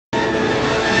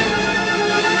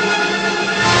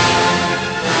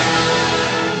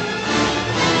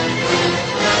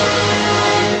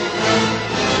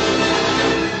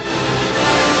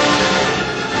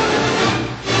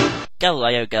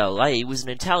Galileo Galilei was an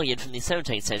Italian from the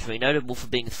 17th century, notable for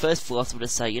being the first philosopher to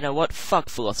say, you know what, fuck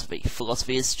philosophy.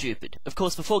 Philosophy is stupid. Of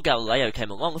course, before Galileo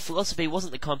came along, philosophy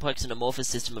wasn't the complex and amorphous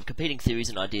system of competing theories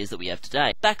and ideas that we have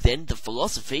today. Back then, the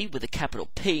philosophy, with a capital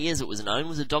P as it was known,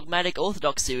 was a dogmatic,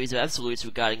 orthodox series of absolutes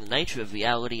regarding the nature of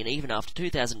reality, and even after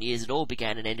 2,000 years it all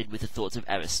began and ended with the thoughts of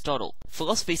Aristotle.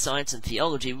 Philosophy, science, and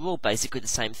theology were all basically the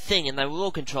same thing, and they were all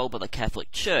controlled by the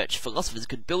Catholic Church. Philosophers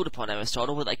could build upon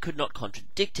Aristotle, but they could not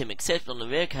contradict him, except on the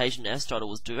rare occasion Aristotle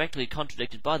was directly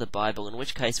contradicted by the Bible, in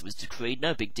which case it was decreed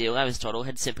no big deal, Aristotle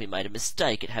had simply made a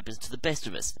mistake, it happens to the best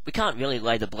of us. We can't really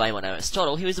lay the blame on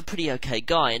Aristotle, he was a pretty okay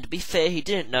guy, and to be fair, he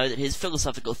didn't know that his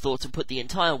philosophical thoughts would put the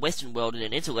entire Western world in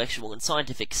an intellectual and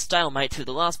scientific stalemate through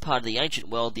the last part of the ancient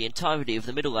world, the entirety of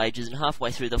the Middle Ages, and halfway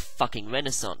through the fucking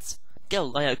Renaissance.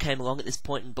 Galileo came along at this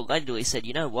point and belatedly said,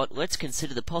 you know what, let's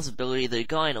consider the possibility that a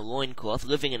guy in a loincloth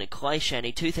living in a clay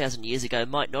shanty 2,000 years ago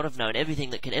might not have known everything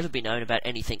that can ever be known about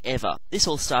anything ever. This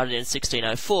all started in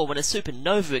 1604 when a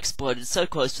supernova exploded so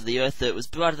close to the Earth that it was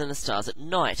brighter than the stars at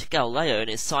night. Galileo and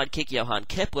his sidekick Johann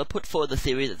Kepler put forward the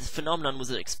theory that the phenomenon was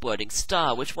an exploding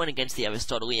star, which went against the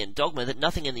Aristotelian dogma that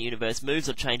nothing in the universe moves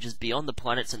or changes beyond the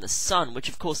planets and the sun, which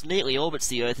of course neatly orbits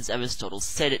the Earth as Aristotle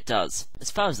said it does. As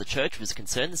far as the Church was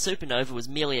concerned, the supernova was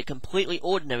merely a completely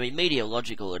ordinary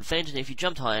meteorological event, and if you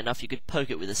jumped high enough you could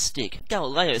poke it with a stick.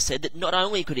 Galileo said that not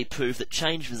only could he prove that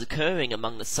change was occurring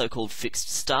among the so-called fixed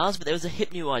stars, but there was a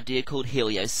hip new idea called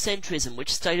heliocentrism,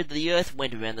 which stated that the Earth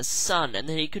went around the sun, and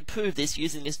that he could prove this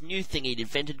using this new thing he'd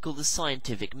invented called the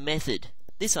scientific method.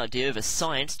 This idea of a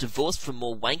science divorced from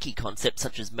more wanky concepts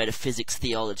such as metaphysics,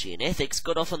 theology, and ethics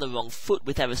got off on the wrong foot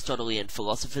with Aristotelian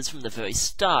philosophers from the very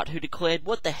start, who declared,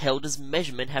 what the hell does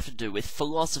measurement have to do with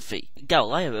philosophy?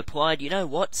 Galileo replied, you know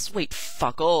what, sweet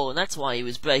fuck all, and that's why he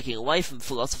was breaking away from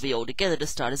philosophy altogether to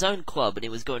start his own club, and he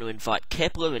was going to invite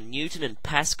Kepler and Newton and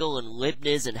Pascal and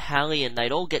Leibniz and Halley, and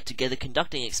they'd all get together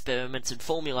conducting experiments and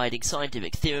formulating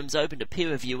scientific theorems open to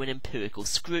peer review and empirical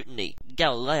scrutiny.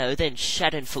 Galileo then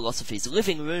shat in philosophy's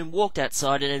living room, walked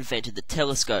outside and invented the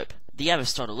telescope. The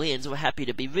Aristotelians were happy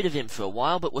to be rid of him for a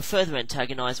while, but were further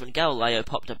antagonized when Galileo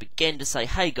popped up again to say,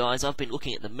 hey guys, I've been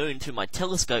looking at the moon through my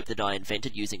telescope that I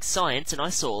invented using science, and I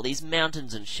saw all these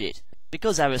mountains and shit.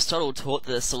 Because Aristotle taught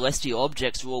that the celestial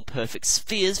objects were all perfect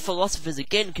spheres, philosophers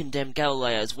again condemned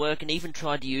Galileo's work and even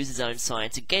tried to use his own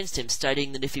science against him,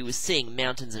 stating that if he was seeing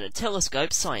mountains in a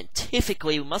telescope,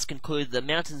 scientifically we must conclude that the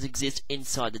mountains exist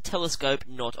inside the telescope,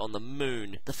 not on the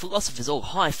moon. The philosophers all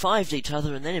high-fived each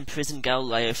other and then imprisoned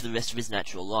Galileo for the rest of his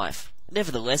natural life.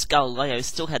 Nevertheless, Galileo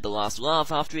still had the last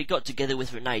laugh after he got together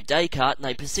with René Descartes, and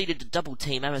they proceeded to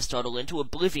double-team Aristotle into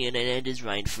oblivion and end his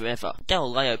reign forever.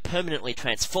 Galileo permanently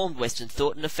transformed Western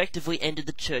thought and effectively ended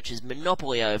the Church's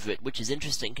monopoly over it, which is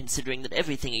interesting considering that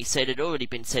everything he said had already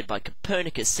been said by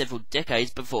Copernicus several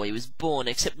decades before he was born,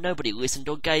 except nobody listened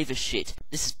or gave a shit.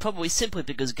 This is probably simply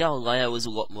because Galileo was a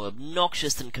lot more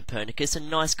obnoxious than Copernicus, and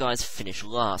nice guys finish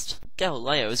last.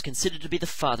 Galileo is considered to be the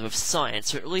father of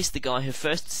science, or at least the guy who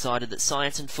first decided that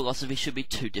science and philosophy should be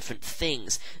two different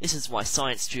things. This is why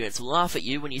science students laugh at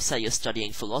you when you say you're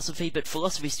studying philosophy, but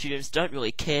philosophy students don't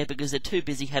really care because they're too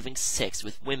busy having sex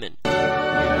with women.